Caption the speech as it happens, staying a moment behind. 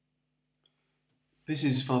This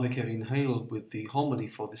is Father Kevin Hale with the homily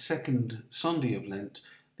for the second Sunday of Lent,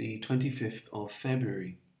 the 25th of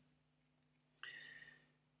February.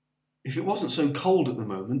 If it wasn't so cold at the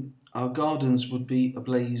moment, our gardens would be a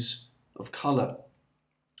blaze of colour,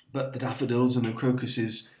 but the daffodils and the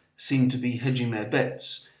crocuses seem to be hedging their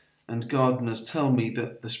bets, and gardeners tell me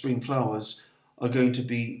that the spring flowers are going to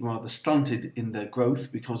be rather stunted in their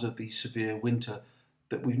growth because of the severe winter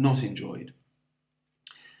that we've not enjoyed.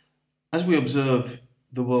 As we observe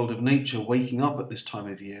the world of nature waking up at this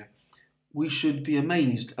time of year, we should be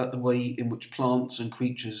amazed at the way in which plants and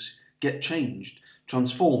creatures get changed,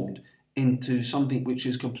 transformed into something which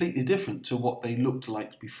is completely different to what they looked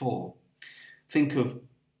like before. Think of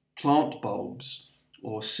plant bulbs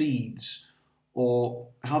or seeds, or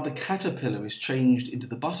how the caterpillar is changed into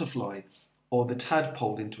the butterfly or the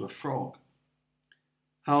tadpole into a frog.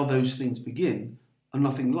 How those things begin are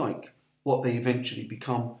nothing like what they eventually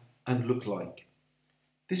become and look like.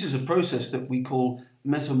 This is a process that we call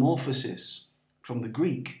metamorphosis, from the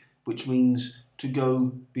Greek, which means to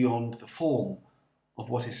go beyond the form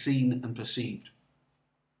of what is seen and perceived.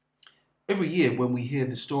 Every year when we hear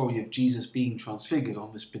the story of Jesus being transfigured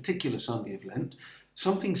on this particular Sunday of Lent,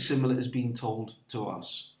 something similar is being told to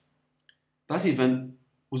us. That event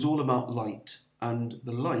was all about light, and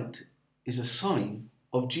the light is a sign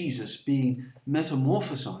of Jesus being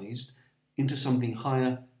metamorphosized into something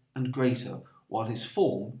higher and greater, while his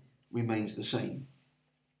form remains the same.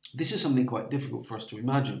 This is something quite difficult for us to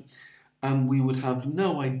imagine, and we would have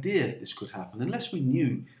no idea this could happen unless we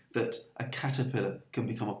knew that a caterpillar can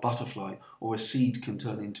become a butterfly or a seed can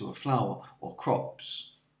turn into a flower or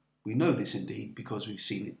crops. We know this indeed because we've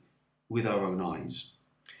seen it with our own eyes.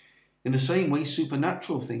 In the same way,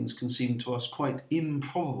 supernatural things can seem to us quite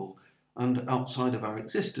improbable and outside of our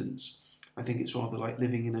existence. I think it's rather like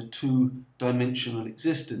living in a two-dimensional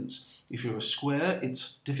existence. If you're a square,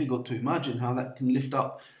 it's difficult to imagine how that can lift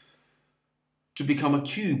up to become a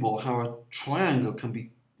cube, or how a triangle can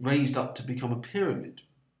be raised up to become a pyramid.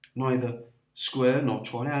 Neither square nor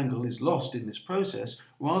triangle is lost in this process,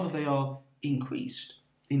 rather they are increased,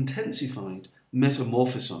 intensified,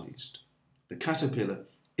 metamorphosized. The caterpillar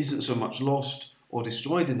isn't so much lost or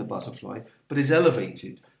destroyed in the butterfly, but is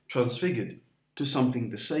elevated, transfigured to something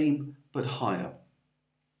the same but higher.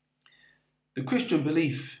 The Christian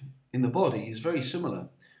belief in the body is very similar.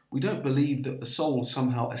 We don't believe that the soul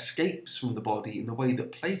somehow escapes from the body in the way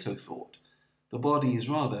that Plato thought. The body is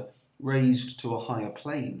rather raised to a higher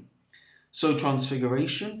plane. So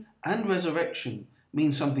transfiguration and resurrection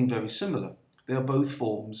mean something very similar. They are both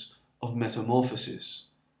forms of metamorphosis.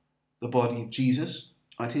 The body of Jesus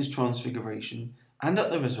at his transfiguration and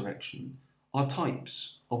at the resurrection are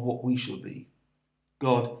types of what we shall be.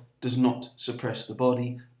 God does not suppress the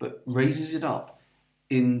body, but raises it up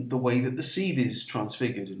in the way that the seed is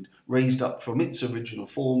transfigured and raised up from its original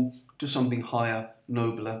form to something higher,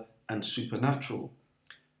 nobler, and supernatural.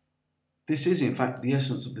 This is, in fact, the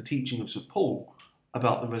essence of the teaching of St. Paul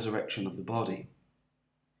about the resurrection of the body.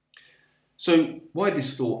 So, why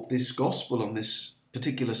this thought, this gospel on this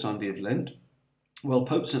particular Sunday of Lent? Well,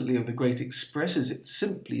 Pope St. Leo the Great expresses it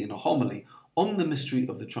simply in a homily on the mystery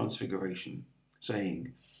of the Transfiguration,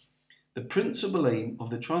 saying, "The principal aim of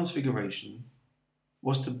the Transfiguration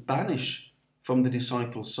was to banish from the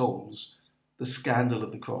disciples' souls the scandal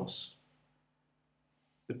of the cross."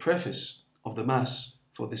 The preface of the Mass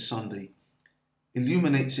for this Sunday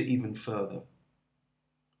illuminates it even further.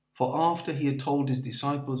 For after he had told his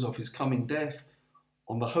disciples of his coming death,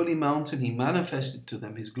 on the holy mountain he manifested to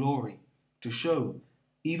them his glory, to show,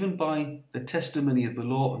 even by the testimony of the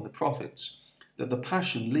law and the prophets, that the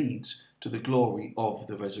passion leads to the glory of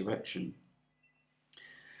the resurrection.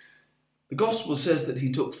 The Gospel says that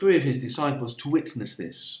he took 3 of his disciples to witness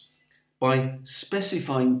this. By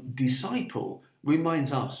specifying disciple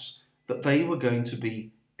reminds us that they were going to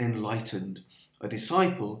be enlightened. A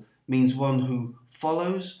disciple means one who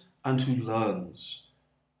follows and who learns.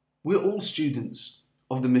 We're all students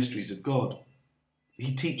of the mysteries of God.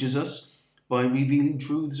 He teaches us by revealing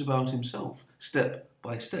truths about himself, step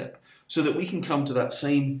by step, so that we can come to that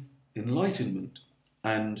same enlightenment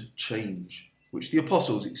and change which the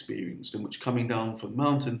apostles experienced and which, coming down from the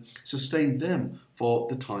mountain, sustained them for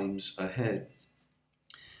the times ahead.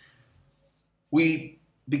 We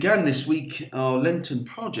began this week our Lenten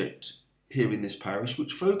project here in this parish,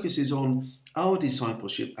 which focuses on our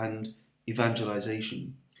discipleship and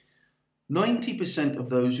evangelization. 90% of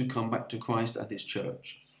those who come back to Christ and his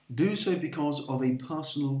church do so because of a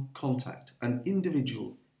personal contact, an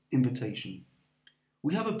individual invitation.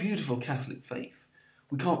 We have a beautiful Catholic faith.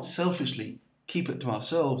 We can't selfishly keep it to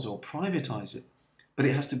ourselves or privatize it, but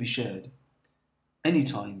it has to be shared. Any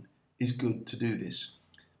time is good to do this,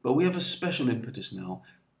 but we have a special impetus now,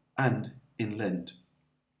 and in Lent.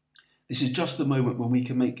 This is just the moment when we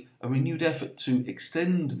can make a renewed effort to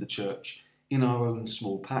extend the church in our own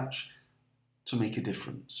small patch to make a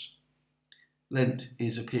difference. Lent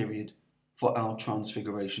is a period for our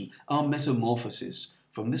transfiguration, our metamorphosis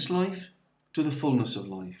from this life to the fullness of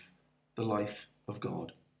life, the life of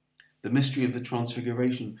God. The mystery of the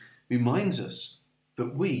transfiguration reminds us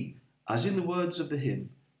that we, as in the words of the hymn,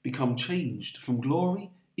 become changed from glory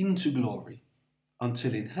into glory,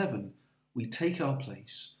 until in heaven we take our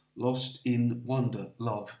place, lost in wonder,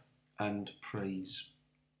 love, and praise.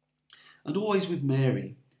 And always with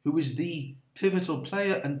Mary, who is the pivotal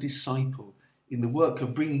player and disciple in the work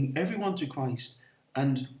of bringing everyone to Christ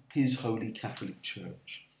and his holy Catholic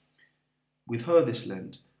Church. With her this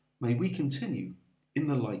Lent, may we continue in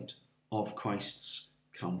the light of Christ's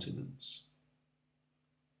countenance.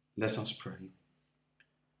 Let us pray.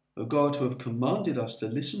 O God, who have commanded us to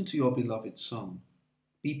listen to your beloved Son,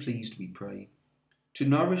 be pleased, we pray, to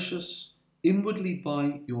nourish us inwardly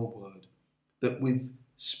by your word, that with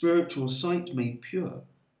spiritual sight made pure,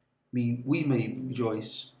 we may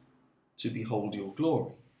rejoice to behold your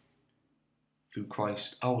glory. Through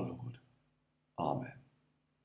Christ our Lord. Amen.